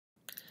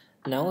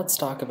Now let's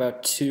talk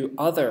about two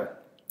other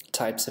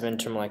types of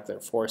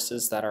intermolecular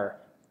forces that are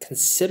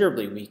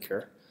considerably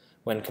weaker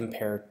when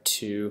compared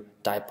to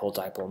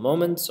dipole-dipole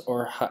moments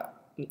or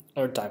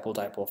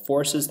dipole-dipole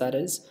forces, that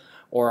is,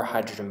 or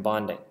hydrogen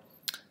bonding.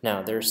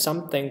 Now there's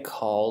something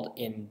called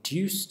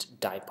induced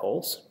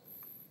dipoles.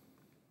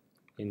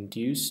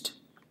 Induced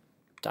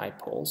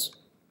dipoles.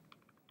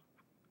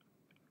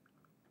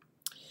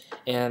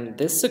 And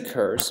this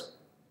occurs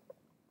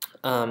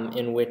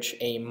in which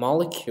a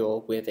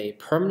molecule with a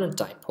permanent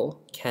dipole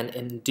can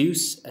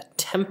induce a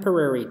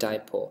temporary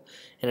dipole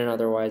in an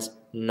otherwise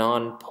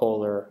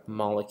nonpolar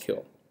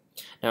molecule.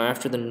 Now,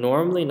 after the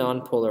normally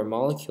nonpolar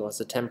molecule has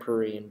a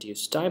temporary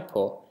induced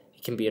dipole,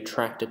 it can be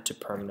attracted to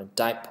permanent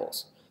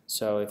dipoles.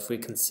 So if we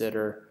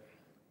consider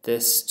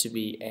this to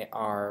be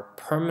our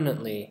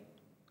permanent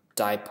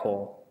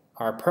dipole,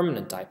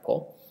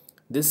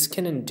 this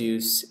can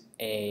induce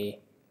a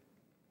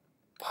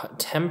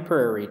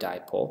temporary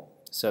dipole.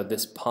 So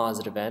this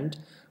positive end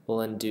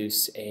will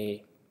induce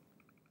a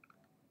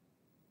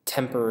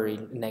temporary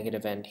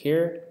negative end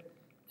here,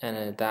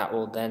 and that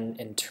will then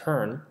in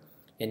turn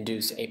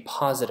induce a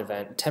positive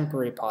end,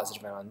 temporary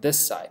positive end on this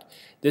side.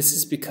 This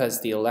is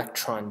because the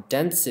electron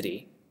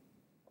density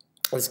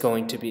is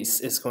going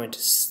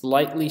to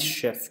slightly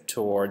shift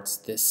towards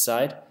this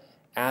side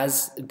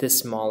as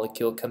this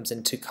molecule comes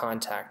into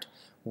contact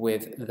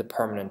with the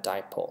permanent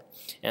dipole.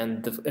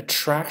 And the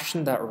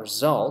attraction that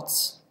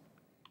results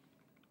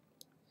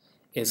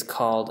is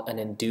called an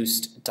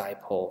induced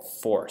dipole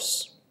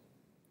force.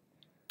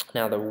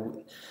 Now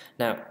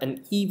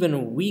an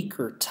even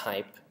weaker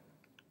type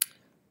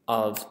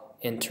of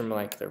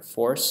intermolecular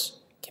force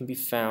can be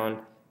found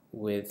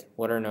with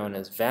what are known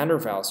as van der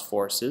Waals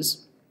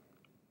forces,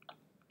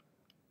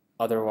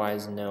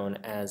 otherwise known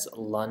as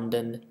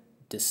London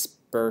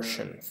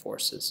dispersion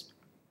forces.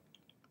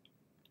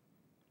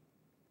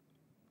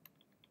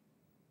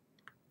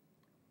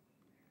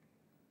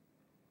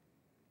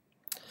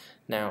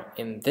 Now,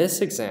 in this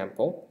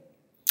example,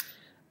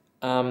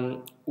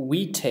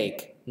 we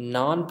take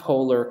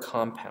nonpolar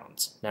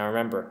compounds. Now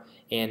remember,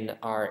 in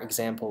our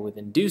example with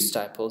induced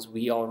dipoles,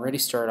 we already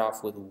start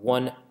off with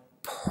one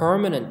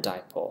permanent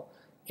dipole,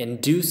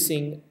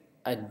 inducing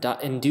a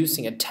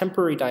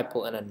temporary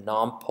dipole in a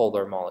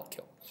nonpolar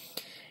molecule.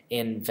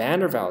 In van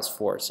der Waals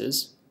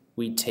forces,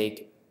 we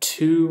take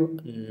two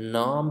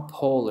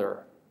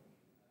nonpolar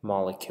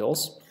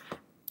molecules,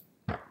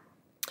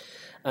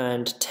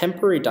 and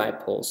temporary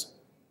dipoles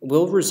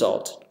will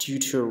result due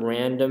to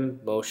random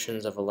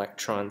motions of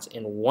electrons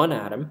in one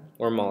atom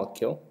or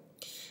molecule,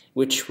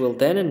 which will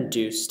then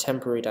induce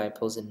temporary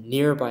dipoles in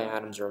nearby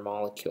atoms or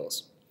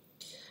molecules.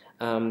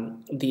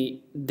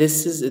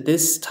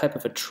 This type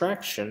of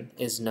attraction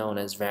is known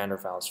as van der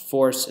Waals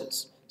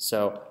forces.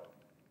 So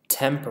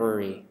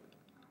temporary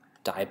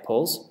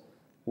dipoles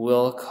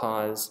will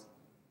cause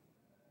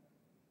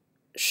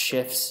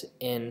shifts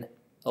in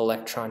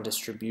electron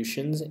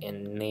distributions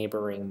in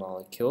neighboring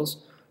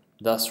molecules,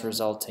 thus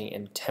resulting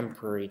in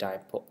temporary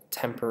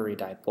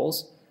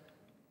dipoles,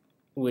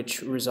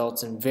 which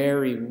results in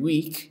very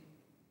weak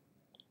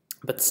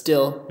but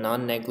still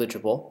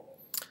non-negligible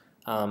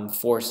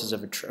force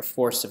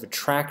of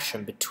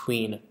attraction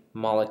between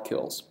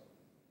molecules.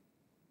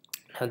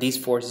 Now these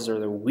forces are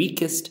the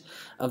weakest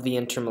of the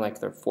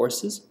intermolecular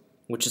forces,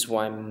 which is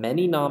why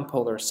many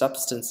nonpolar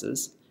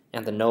substances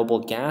and the noble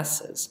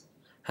gases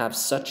have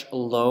such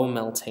low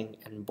melting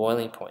and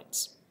boiling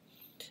points.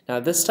 Now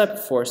this type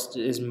of force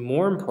is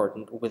more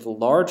important with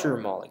larger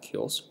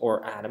molecules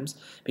or atoms,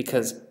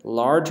 because the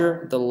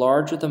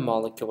larger the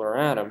molecule or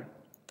atom,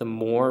 the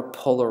more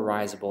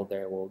polarizable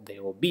they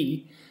will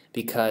be,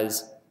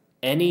 because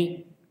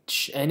any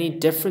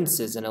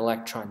differences in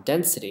electron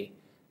density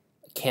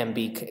can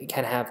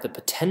have the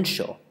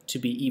potential to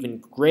be even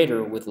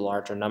greater with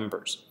larger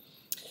numbers.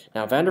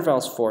 Now van der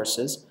Waals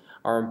forces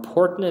are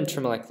important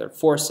intermolecular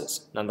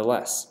forces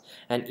nonetheless,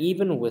 and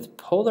even with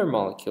polar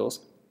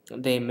molecules,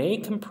 they may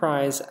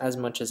comprise as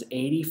much as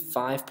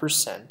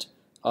 85%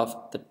 of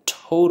the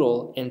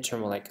total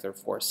intermolecular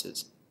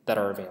forces that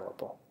are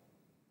available.